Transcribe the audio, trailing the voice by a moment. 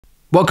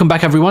Welcome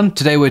back everyone.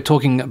 Today we're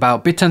talking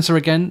about Bittensor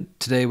again.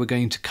 Today we're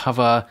going to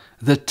cover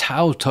the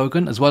TAO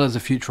token as well as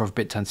the future of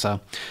Bittensor.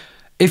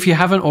 If you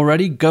haven't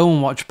already, go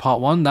and watch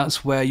part 1.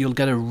 That's where you'll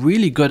get a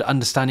really good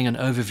understanding and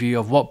overview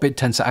of what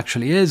Bittensor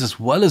actually is,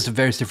 as well as the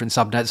various different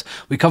subnets.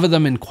 We cover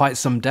them in quite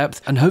some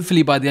depth, and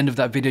hopefully by the end of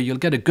that video you'll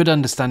get a good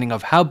understanding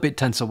of how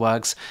Bittensor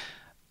works,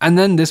 and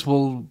then this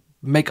will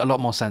make a lot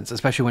more sense,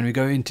 especially when we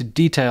go into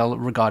detail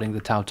regarding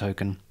the TAO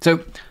token.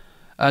 So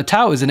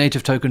TAO is a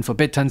native token for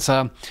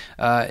Bittensor.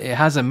 It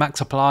has a max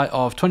supply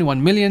of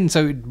 21 million,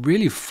 so it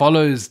really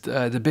follows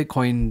the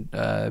Bitcoin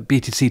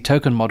BTC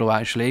token model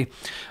actually,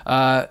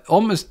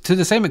 almost to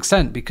the same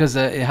extent, because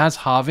it has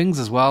halvings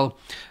as well,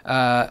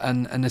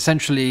 and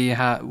essentially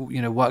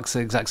works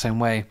the exact same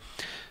way.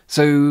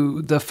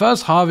 So the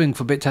first halving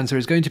for Bittensor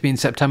is going to be in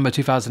September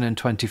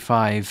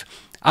 2025.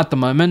 At the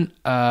moment,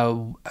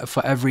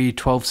 for every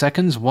 12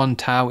 seconds, 1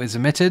 TAO is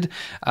emitted,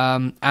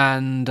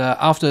 and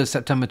after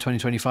September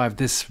 2025,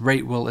 this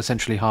rate will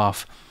essentially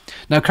half.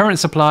 Now, current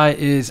supply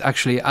is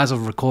actually, as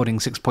of recording,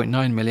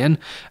 6.9 million,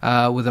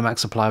 with a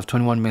max supply of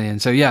 21 million.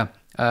 So yeah,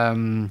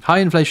 high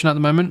inflation at the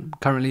moment.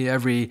 Currently,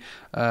 every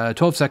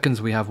 12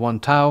 seconds, we have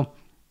 1 TAO.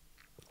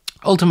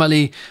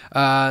 Ultimately,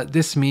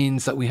 this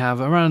means that we have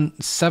around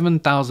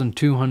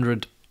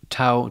 7,200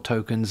 TAO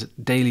tokens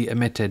daily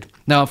emitted.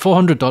 Now,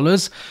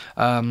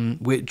 $400,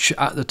 which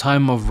at the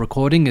time of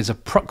recording is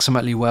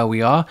approximately where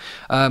we are,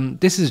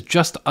 this is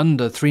just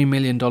under $3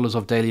 million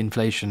of daily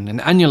inflation.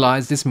 And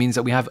annualized, this means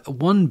that we have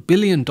 $1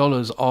 billion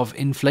of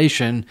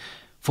inflation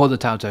for the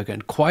TAO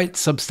token. Quite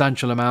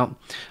substantial amount,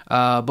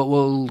 but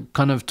we'll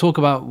kind of talk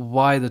about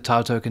why the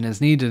TAO token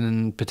is needed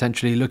and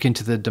potentially look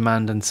into the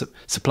demand and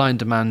supply and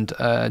demand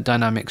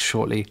dynamics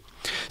shortly.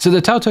 So the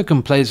TAO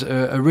token plays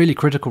a really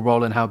critical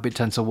role in how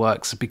Bittensor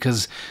works,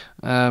 because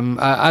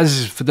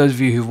as for those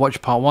of you who've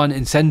watched part 1,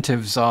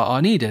 incentives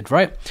are needed,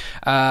 right?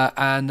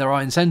 And there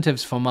are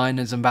incentives for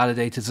miners and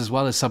validators as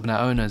well as subnet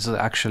owners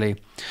actually.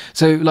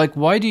 So like,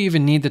 why do you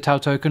even need the TAO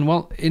token?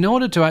 Well, in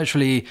order to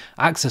actually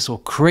access or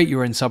create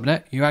your own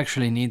subnet, you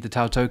actually need the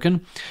TAO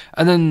token.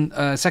 And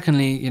then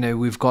secondly,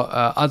 we've got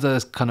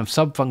other kind of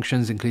sub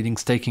functions, including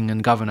staking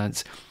and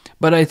governance.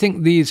 But I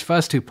think these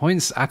first 2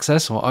 points,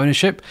 access or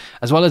ownership,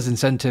 as well as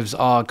incentives,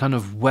 are kind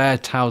of where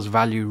TAO's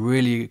value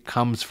really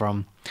comes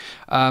from.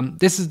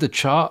 This is the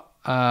chart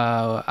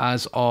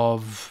as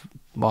of,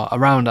 well,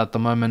 around at the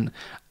moment.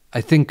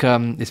 I think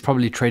it's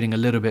probably trading a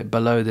little bit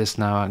below this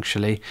now,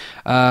 actually.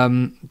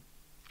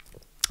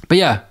 But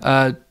yeah,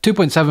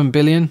 2.7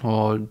 billion,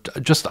 or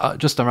just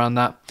around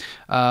that,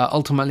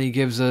 ultimately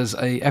gives us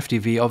a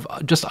FDV of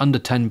just under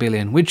 10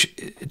 billion, which,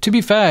 to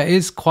be fair,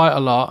 is quite a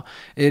lot.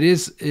 It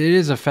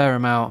is a fair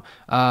amount,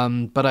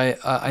 but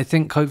I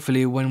think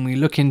hopefully when we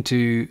look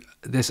into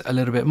this a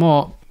little bit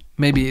more,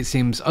 maybe it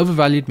seems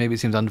overvalued, maybe it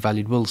seems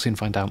undervalued. We'll soon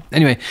find out.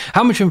 Anyway,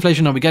 how much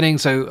inflation are we getting?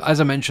 So as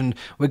I mentioned,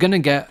 we're going to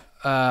go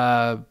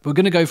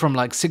from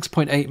like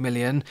 6.8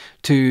 million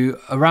to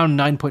around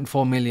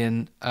 9.4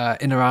 million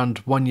in around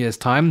 1 year's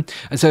time.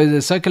 And so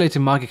the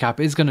circulating market cap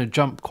is going to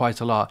jump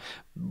quite a lot.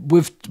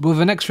 With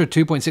an extra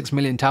 2.6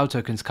 million TAO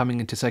tokens coming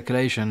into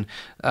circulation,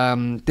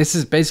 this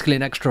is basically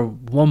an extra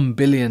 1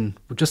 billion,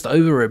 just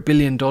over $1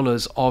 billion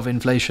of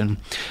inflation.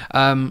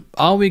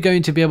 Are we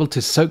going to be able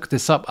to soak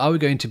this up? Are we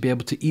going to be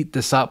able to eat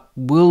this up?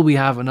 Will we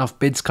have enough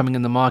bids coming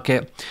in the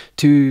market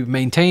to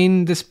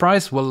maintain this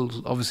price? Well,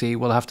 obviously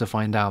we'll have to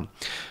find out.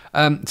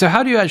 So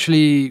how do you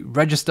actually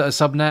register a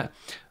subnet?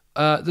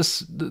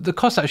 The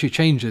cost actually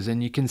changes,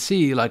 and you can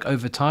see, like,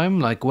 over time,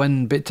 like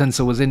when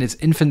Bittensor was in its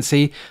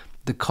infancy,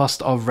 the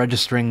cost of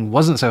registering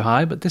wasn't so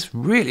high, but this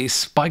really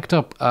spiked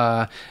up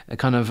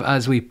kind of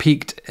as we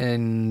peaked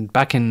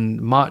back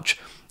in March,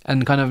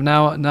 and kind of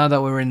now that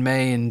we're in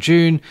May and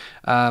June,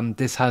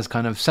 this has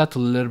kind of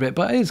settled a little bit,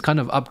 but it is kind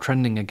of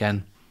uptrending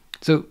again.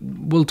 So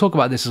we'll talk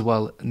about this as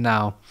well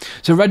now.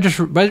 So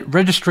registering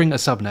a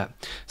subnet.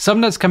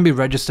 Subnets can be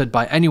registered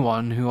by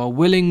anyone who are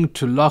willing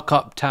to lock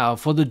up TAO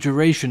for the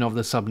duration of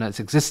the subnet's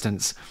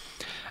existence.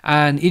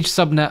 And each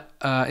subnet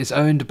is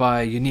owned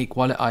by a unique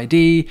wallet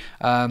ID.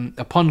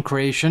 Upon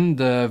creation,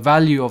 the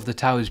value of the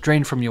TAO is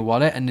drained from your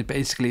wallet, and it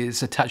basically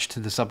is attached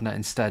to the subnet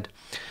instead.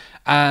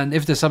 And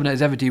if the subnet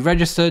is ever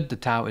deregistered, the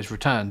TAO is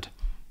returned.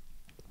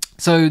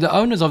 So the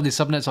owners of these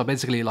subnets are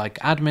basically like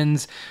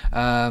admins.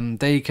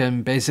 They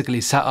can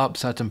basically set up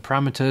certain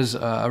parameters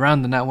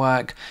around the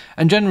network,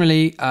 and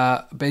generally,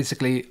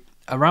 basically,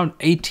 around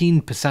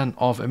 18%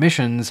 of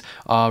emissions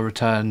are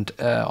returned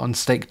on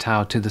staked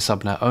TAO to the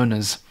subnet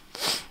owners.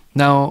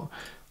 Now,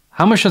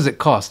 how much does it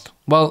cost?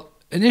 Well,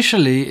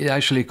 initially, it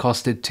actually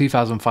costed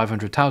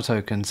 2,500 TAO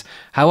tokens.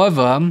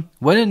 However,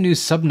 when a new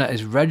subnet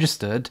is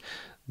registered,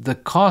 the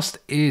cost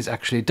is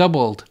actually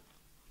doubled.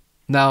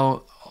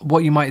 Now,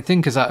 what you might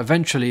think is that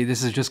eventually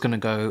this is just going to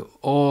go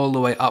all the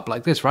way up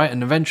like this, right?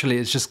 And eventually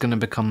it's just going to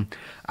become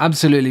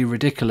absolutely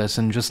ridiculous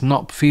and just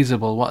not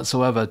feasible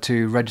whatsoever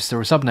to register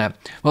a subnet.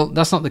 Well,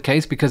 that's not the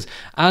case, because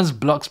as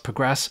blocks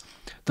progress,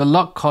 the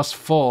lock cost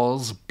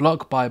falls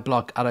block by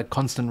block at a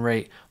constant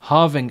rate,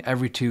 halving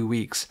every 2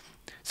 weeks.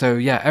 So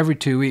yeah, every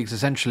 2 weeks,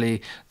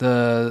 essentially,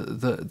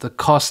 the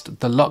cost,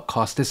 the lock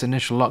cost, this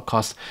initial lock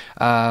cost,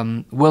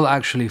 will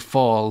actually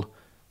fall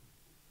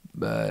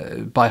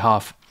by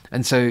half.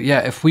 And so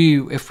yeah, if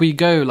we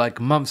go like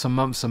months and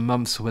months and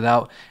months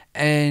without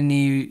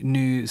any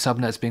new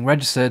subnets being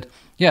registered,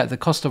 yeah, the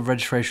cost of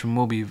registration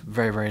will be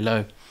very, very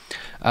low.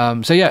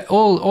 So yeah,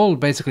 all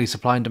basically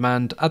supply and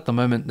demand. At the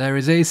moment, there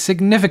is a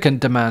significant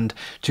demand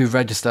to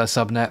register a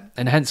subnet,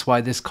 and hence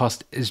why this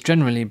cost has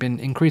generally been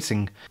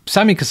increasing.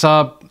 Sami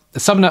Kassab, the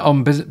subnet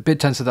on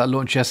Bittensor that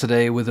launched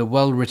yesterday with a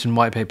well-written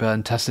white paper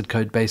and tested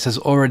code base, has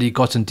already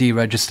gotten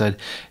deregistered.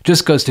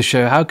 Just goes to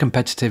show how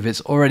competitive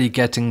it's already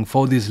getting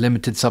for these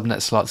limited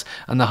subnet slots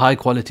and the high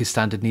quality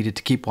standard needed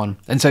to keep one.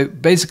 And so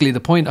basically the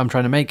point I'm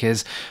trying to make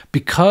is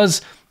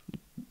because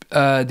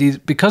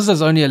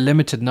there's only a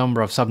limited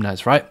number of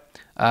subnets, right?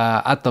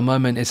 At the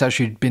moment, it's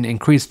actually been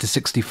increased to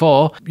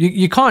 64.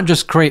 You can't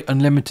just create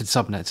unlimited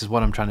subnets, is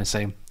what I'm trying to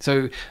say.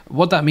 So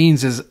what that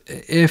means is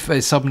if a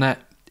subnet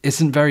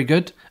isn't very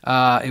good,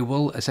 it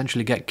will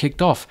essentially get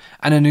kicked off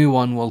and a new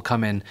one will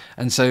come in.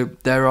 And so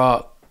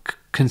we're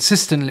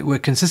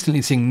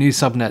consistently seeing new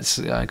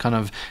subnets kind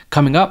of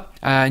coming up,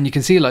 and you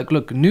can see, like,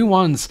 look, new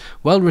ones,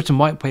 well-written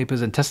white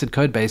papers and tested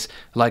code base,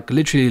 like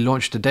literally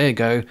launched a day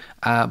ago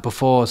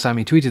before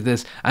Sami tweeted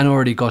this, and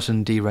already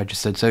gotten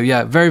deregistered. So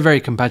yeah, very,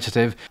 very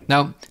competitive.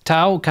 Now,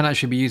 TAO can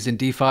actually be used in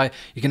DeFi.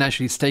 You can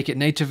actually stake it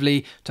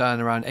natively to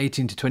earn around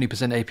 18 to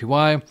 20%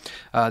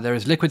 APY. There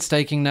is liquid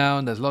staking now,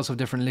 and there's lots of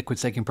different liquid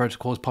staking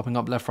protocols popping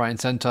up left, right, and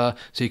center.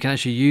 So you can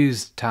actually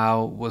use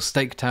TAO, well,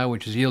 stake TAO,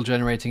 which is yield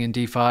generating in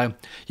DeFi.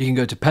 You can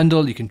go to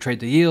Pendle, you can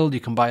trade the yield,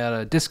 you can buy at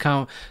a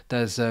discount.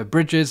 There's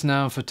bridges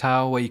now for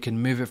TAO where you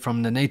can move it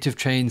from the native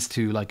chains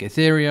to like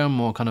Ethereum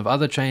or kind of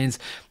other chains.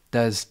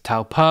 There's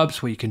TAO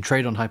Pubs where you can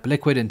trade on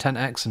Hyperliquid and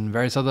 10x and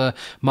various other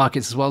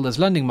markets as well. There's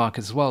lending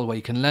markets as well where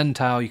you can lend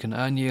TAO, you can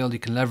earn yield, you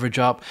can leverage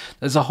up.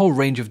 There's a whole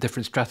range of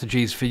different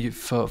strategies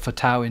for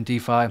TAO in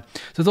DeFi.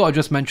 So I thought I'd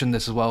just mention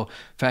this as well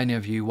for any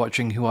of you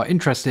watching who are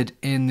interested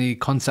in the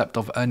concept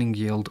of earning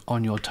yield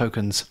on your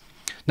tokens.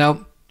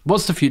 Now,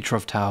 what's the future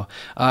of TAO?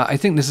 I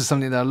think this is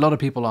something that a lot of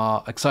people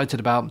are excited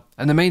about,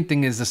 and the main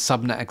thing is the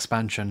subnet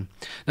expansion.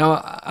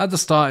 Now, at the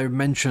start, I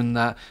mentioned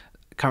that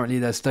currently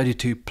there's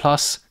 32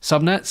 plus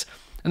subnets,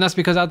 and that's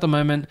because at the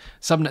moment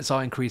subnets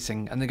are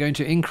increasing, and they're going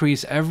to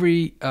increase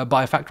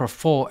by a factor of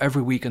 4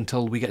 every week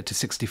until we get to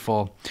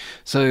 64.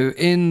 So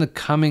in the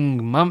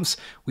coming months,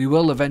 we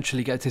will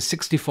eventually get to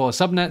 64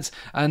 subnets,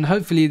 and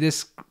hopefully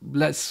this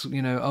lets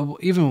an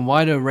even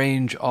wider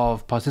range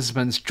of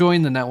participants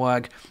join the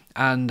network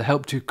and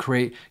help to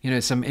create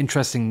some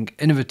interesting,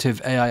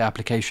 innovative AI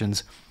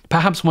applications.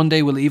 Perhaps one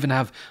day we'll even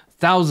have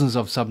thousands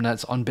of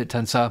subnets on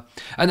Bittensor.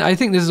 And I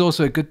think this is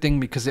also a good thing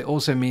because it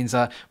also means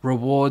that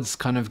rewards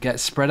kind of get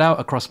spread out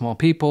across more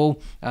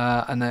people.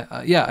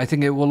 Yeah, I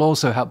think it will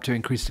also help to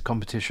increase the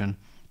competition.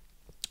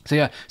 So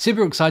yeah,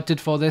 super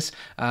excited for this,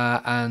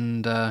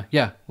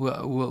 yeah,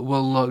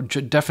 we'll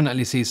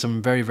definitely see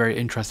some very, very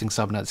interesting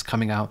subnets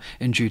coming out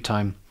in due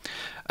time.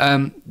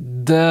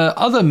 The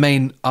other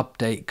main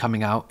update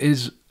coming out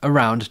is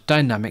around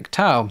dynamic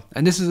TAO,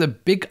 and this is a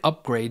big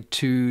upgrade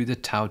to the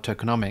TAO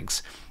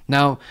Tokenomics.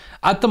 Now,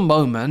 at the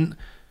moment,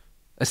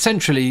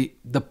 essentially,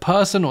 the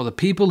person or the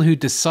people who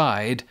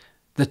decide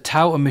the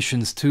TAO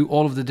emissions to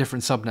all of the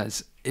different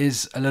subnets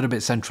is a little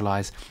bit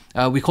centralized.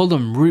 We call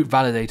them root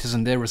validators,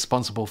 and they're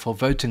responsible for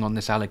voting on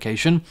this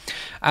allocation.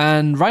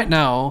 And right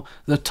now,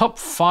 the top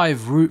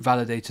 5 root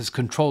validators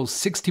control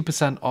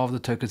 60% of the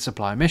token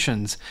supply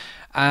emissions.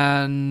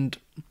 And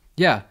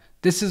yeah,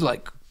 this is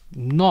like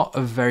not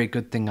a very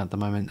good thing at the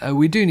moment.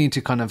 We do need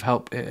to kind of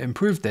help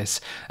improve this.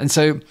 And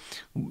so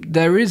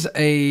there is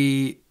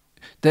a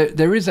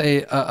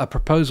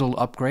proposal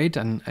upgrade,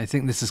 and I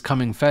think this is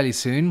coming fairly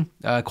soon,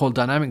 called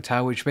Dynamic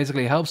TAO, which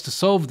basically helps to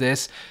solve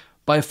this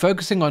by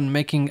focusing on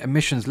making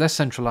emissions less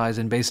centralized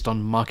and based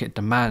on market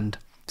demand.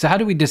 So how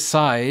do we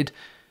decide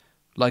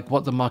like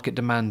what the market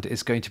demand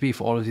is going to be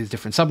for all of these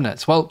different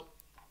subnets? Well,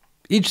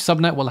 each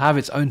subnet will have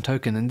its own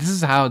token, and this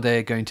is how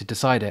they're going to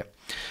decide it.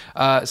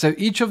 So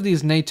each of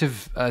these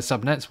native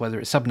subnets, whether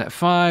it's subnet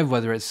 5,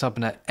 whether it's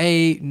subnet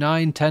 8,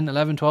 9, 10,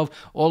 11, 12,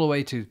 all the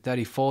way to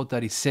 34,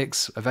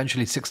 36,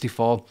 eventually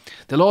 64,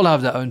 they'll all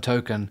have their own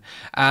token.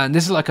 And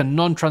this is like a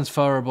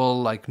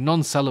non-transferable, like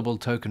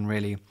non-sellable token,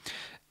 really.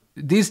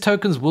 These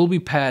tokens will be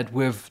paired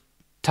with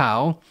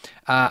TAO,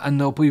 and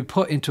they'll be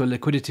put into a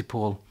liquidity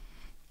pool.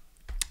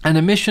 And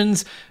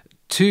emissions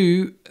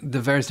to the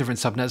various different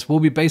subnets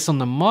will be based on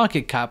the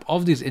market cap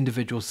of these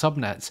individual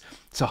subnets.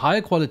 So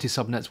higher quality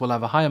subnets will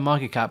have a higher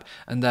market cap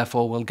and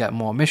therefore will get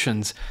more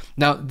emissions.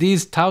 Now,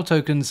 these TAO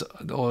tokens,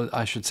 or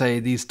I should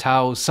say these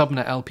TAO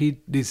subnet LP,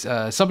 these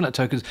subnet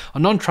tokens are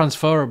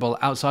non-transferable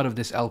outside of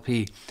this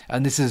LP,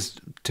 and this is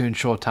to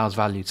ensure TAO's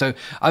value. So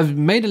I've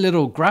made a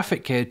little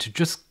graphic here to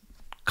just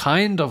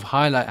kind of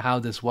highlight how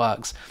this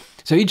works.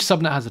 So each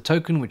subnet has a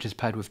token which is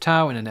paired with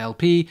TAO in an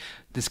LP.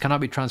 This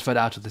cannot be transferred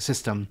out of the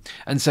system.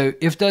 And so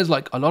if there's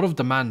like a lot of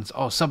demands,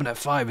 oh, subnet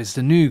 5 is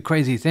the new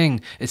crazy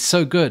thing, it's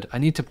so good, I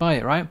need to buy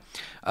it, right?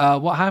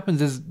 What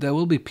happens is there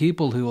will be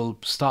people who will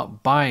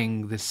start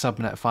buying this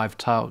subnet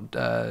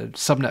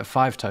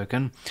 5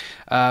 token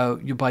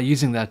by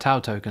using their TAO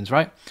tokens,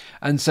 right?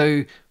 And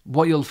so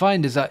what you'll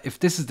find is that if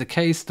this is the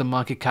case, the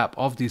market cap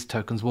of these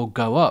tokens will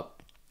go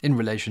up in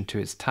relation to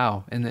its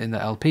TAO in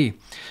the LP.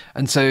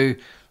 And so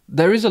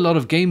there is a lot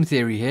of game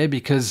theory here,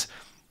 because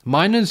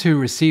miners who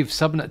receive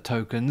subnet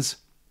tokens,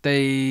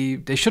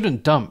 they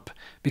shouldn't dump,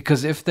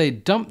 because if they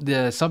dump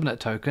their subnet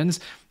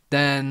tokens,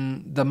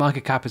 then the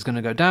market cap is going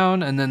to go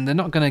down, and then they're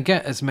not going to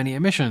get as many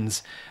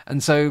emissions.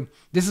 And so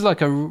this is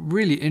like a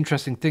really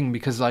interesting thing,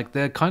 because like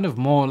they're kind of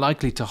more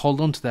likely to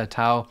hold on to their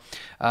TAO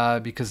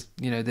because,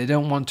 you know, they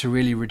don't want to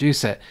really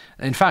reduce it.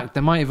 In fact,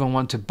 they might even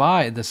want to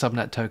buy the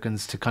subnet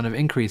tokens to kind of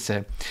increase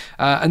it.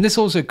 And this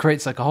also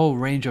creates like a whole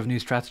range of new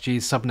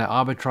strategies, subnet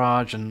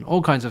arbitrage and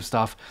all kinds of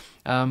stuff.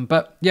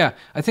 But yeah,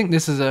 I think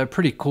this is a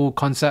pretty cool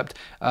concept,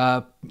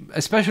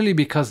 especially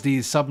because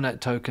these subnet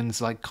tokens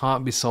like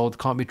can't be sold,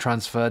 can't be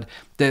transferred.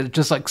 They're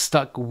just like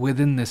stuck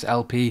within this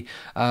LP.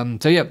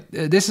 So yeah,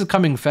 this is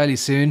coming fairly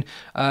soon.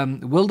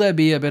 Will there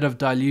be a bit of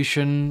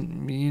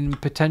dilution?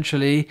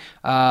 Potentially.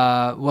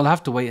 We'll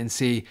have to wait and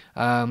see.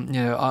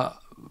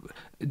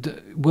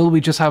 Will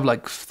we just have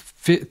like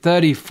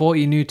 30,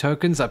 40 new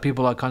tokens that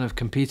people are kind of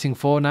competing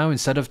for now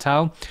instead of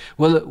TAO?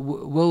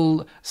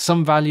 Will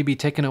some value be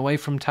taken away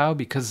from TAO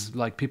because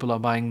like people are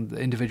buying the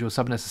individual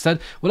subnets instead?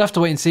 We'll have to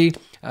wait and see.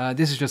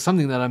 This is just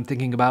something that I'm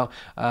thinking about.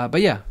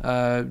 But yeah,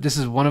 this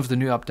is one of the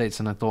new updates,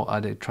 and I thought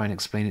I'd try and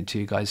explain it to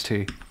you guys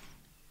too.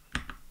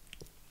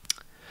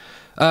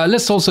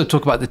 Let's also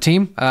talk about the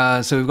team.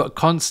 So we've got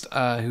Const,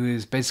 who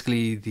is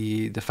basically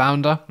the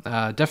founder.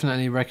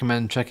 Definitely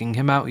recommend checking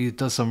him out. He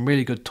does some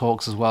really good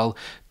talks as well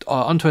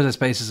on Twitter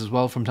Spaces as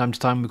well from time to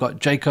time. We've got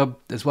Jacob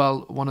as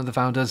well, one of the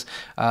founders,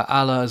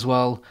 Ala as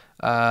well,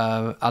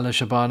 Ala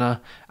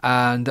Shabana,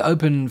 and the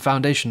Open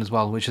Foundation as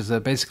well, which is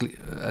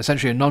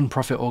essentially a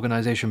non-profit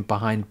organization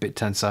behind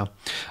Bittensor.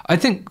 I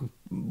think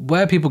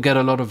where people get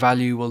a lot of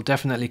value will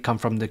definitely come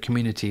from the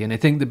community, and I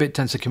think the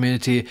Bittensor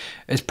community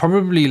is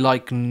probably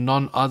like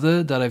none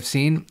other that I've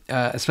seen,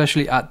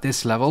 especially at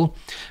this level.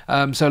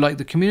 So like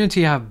the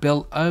community have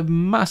built a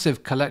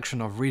massive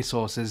collection of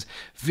resources,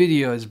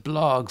 videos,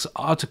 blogs,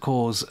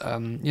 articles,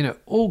 you know,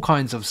 all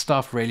kinds of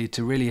stuff really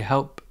to really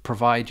help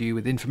provide you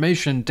with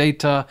information,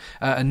 data,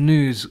 and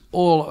news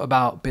all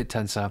about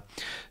Bittensor.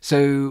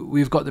 So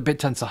we've got the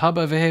Bittensor Hub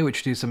over here,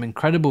 which do some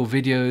incredible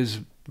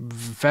videos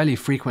fairly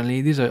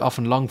frequently. These are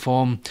often long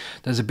form.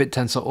 There's a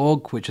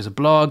Bittensor.org, which is a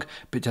blog,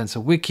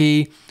 Bittensor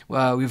Wiki.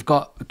 We've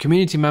got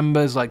community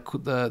members like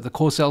the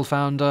Corcel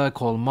founder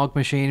called Mog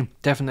Machine.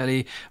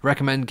 Definitely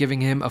recommend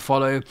giving him a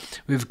follow.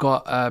 We've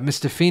got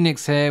Mr.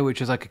 Phoenix here, which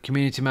is like a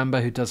community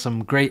member who does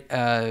some great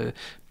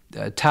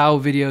TAO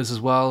videos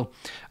as well.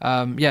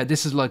 Yeah,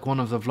 this is like one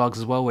of the vlogs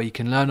as well where you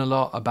can learn a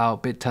lot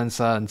about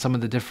Bittensor and some of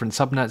the different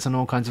subnets and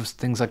all kinds of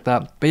things like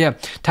that. But yeah,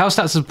 TAO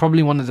Stats is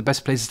probably one of the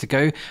best places to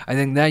go. I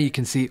think there you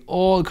can see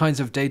all kinds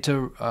of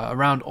data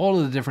around all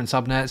of the different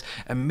subnets,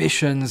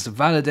 emissions,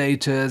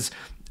 validators,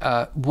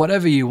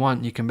 whatever you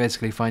want, you can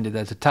basically find it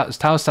there. So TAO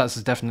Stats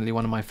is definitely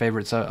one of my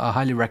favorites, so I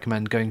highly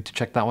recommend going to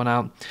check that one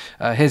out.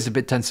 Here's the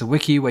Bittensor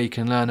Wiki, where you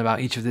can learn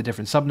about each of the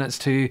different subnets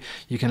too.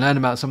 You can learn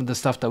about some of the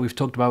stuff that we've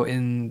talked about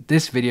in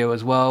this video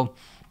as well.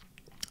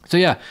 So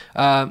yeah,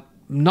 I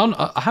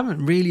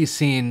haven't really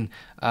seen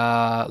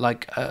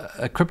like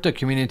a crypto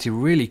community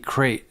really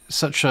create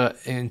such an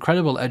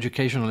incredible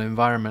educational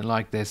environment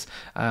like this.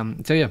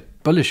 So yeah,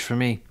 bullish for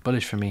me.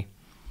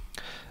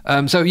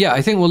 So yeah,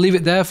 I think we'll leave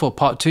it there for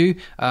part 2.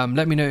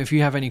 Let me know if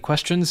you have any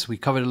questions. We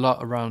covered a lot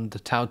around the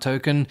TAO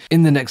token.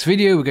 In the next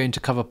video, we're going to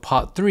cover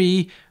part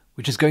 3,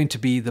 which is going to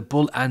be the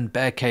bull and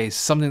bear case,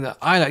 something that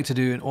I like to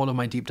do in all of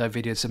my deep dive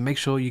videos. So make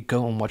sure you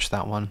go and watch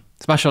that one.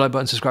 Smash the like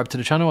button, subscribe to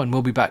the channel, and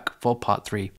we'll be back for part 3.